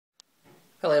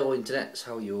Hello internet,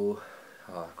 how are you?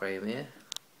 Graham here.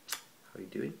 How are you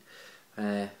doing?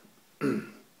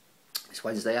 It's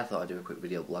Wednesday. I thought I'd do a quick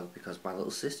video blog because my little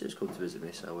sister's come to visit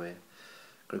me, so we're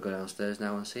going to go downstairs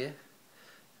now and see her.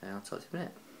 And I'll talk to you in a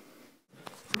minute.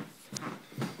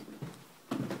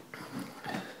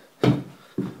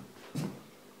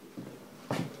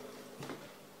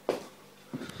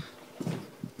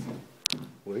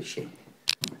 Where is she?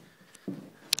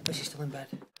 Is she still in bed?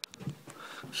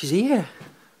 She's here.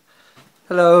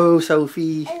 Hello,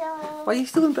 Sophie. Hello. Why are you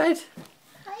still in bed?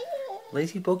 Tired.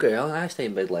 Lazy bugger. Oh, I stay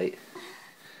in bed late.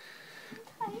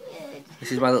 Tired.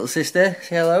 This is my little sister.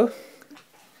 Say hello.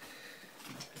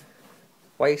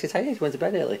 Why are you so tired? You went to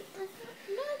bed early.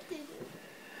 No, I didn't.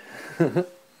 I'm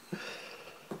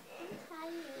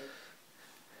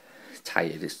tired.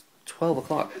 Tired. It's 12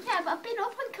 o'clock. Yeah, but I've been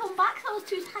up and come back, so I was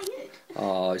too tired.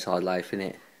 Oh, it's hard life,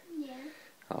 innit? Yeah.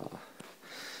 Oh.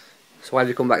 So why did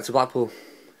you come back to Blackpool?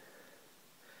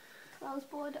 I was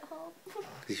bored at home.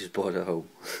 Because you was bored at home.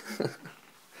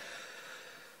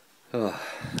 Oh,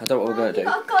 I don't know what we're going to You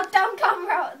do. got a goddamn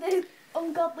camera at the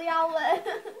ungodly hour.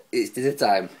 It's dinner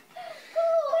time. Go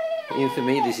away. Even for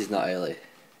me, this is not early.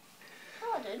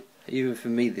 Pardon? Even for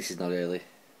me, this is not early.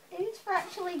 It is for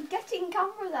actually getting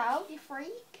cameras out, you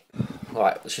freak.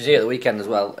 Alright, she's here at the weekend as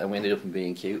well, and we ended up in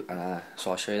being cute,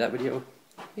 so I'll show you that video.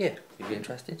 Yeah, if you're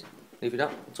interested. If you're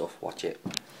not, it's off, watch it. A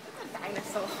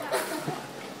dinosaur.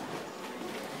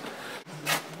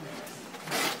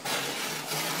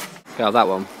 Can I have that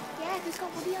one? Yeah, it's got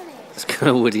Woody on it. It's got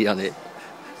a Woody on it.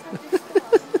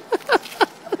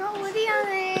 It's got Woody on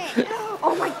it.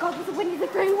 Oh my god, there's a Winnie the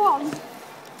Pooh one.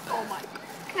 Oh my god.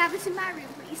 Can I have this in my room,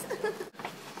 please?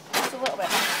 Just a little bit.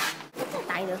 It's a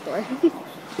dinosaur.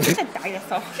 It's a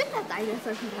dinosaur. It's a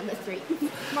dinosaur from down the street.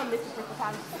 Come on, Mr. Pickle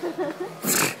Pants.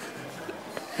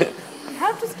 You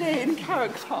have to stay in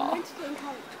character. I'm just in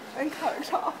character. In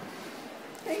character.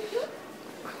 Thank you.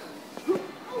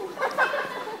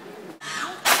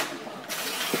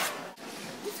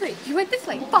 This way. You went this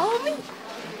way. Follow me.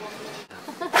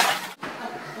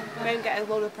 We don't get a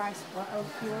load of price.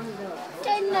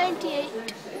 $10.98.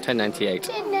 10.98.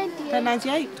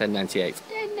 $10.98. 10.98. 10.98.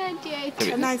 $10.98.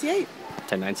 10.98.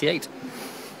 10.98.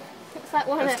 It's like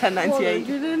one That's at $10.98.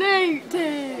 180.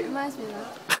 It reminds me of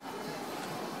that.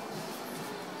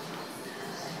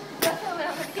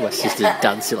 My sister's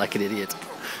dancing like an idiot.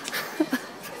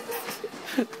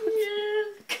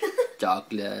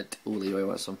 Chocolate. Ooh, Leroy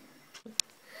wants some.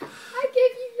 I gave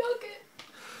you yogurt.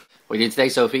 What are you doing today,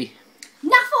 Sophie?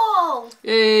 Naffle!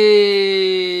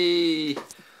 Yay!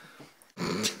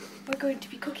 We're going to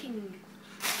be cooking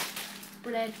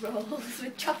bread rolls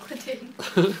with chocolate in.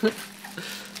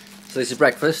 So this is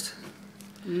breakfast.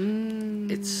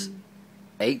 It's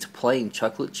 8 plain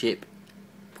chocolate chip.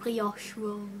 Brioche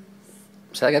rolls.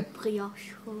 Say that again.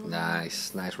 Brioche rolls.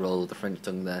 Nice, nice roll with the French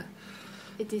tongue there.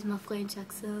 It is my French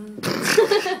accent.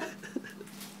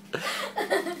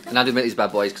 And I do make these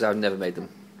bad boys because I've never made them.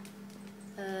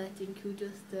 I think you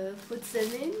just put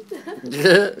them in.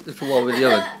 Just put one with the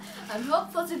oven. I'm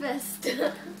not for the best.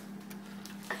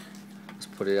 Let's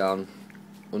put it on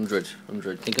 100.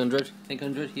 Think 100? Think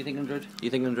 100? You think 100? You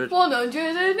think 100?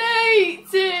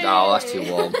 180! No, that's too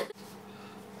warm.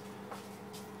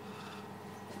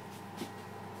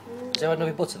 Is there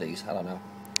no butter these? I don't know.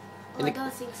 Oh, I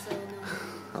don't think so, no.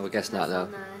 I would guess not now.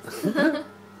 Nice.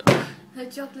 The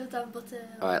chocolate and butter.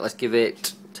 Alright, let's give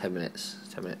it 10 minutes.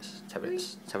 10 minutes. 10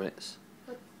 minutes. 10 minutes.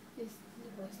 What is the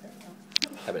voice that now?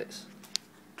 10 minutes.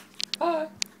 Bye.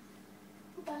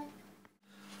 Goodbye.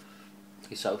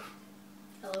 Hey, Soph.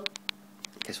 Hello.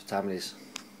 Guess what time it is?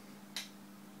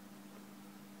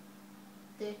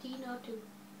 13:02.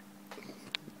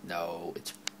 No,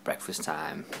 it's breakfast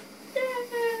time.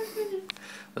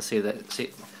 Let's see that.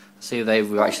 See if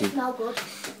they've actually. Smell good.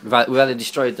 We've either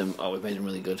destroyed them or we've made them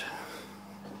really good.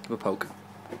 Give a poke.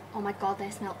 Oh my god, they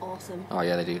smell awesome. Oh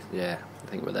yeah, they do. Yeah, I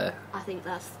think we're there. I think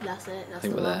that's it. That's I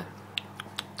think we're there.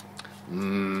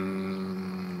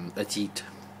 Let's eat.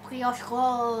 Brioche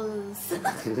rolls. It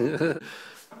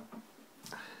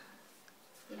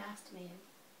has to be.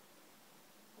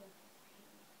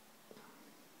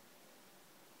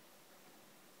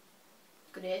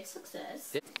 Great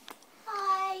success. Yeah.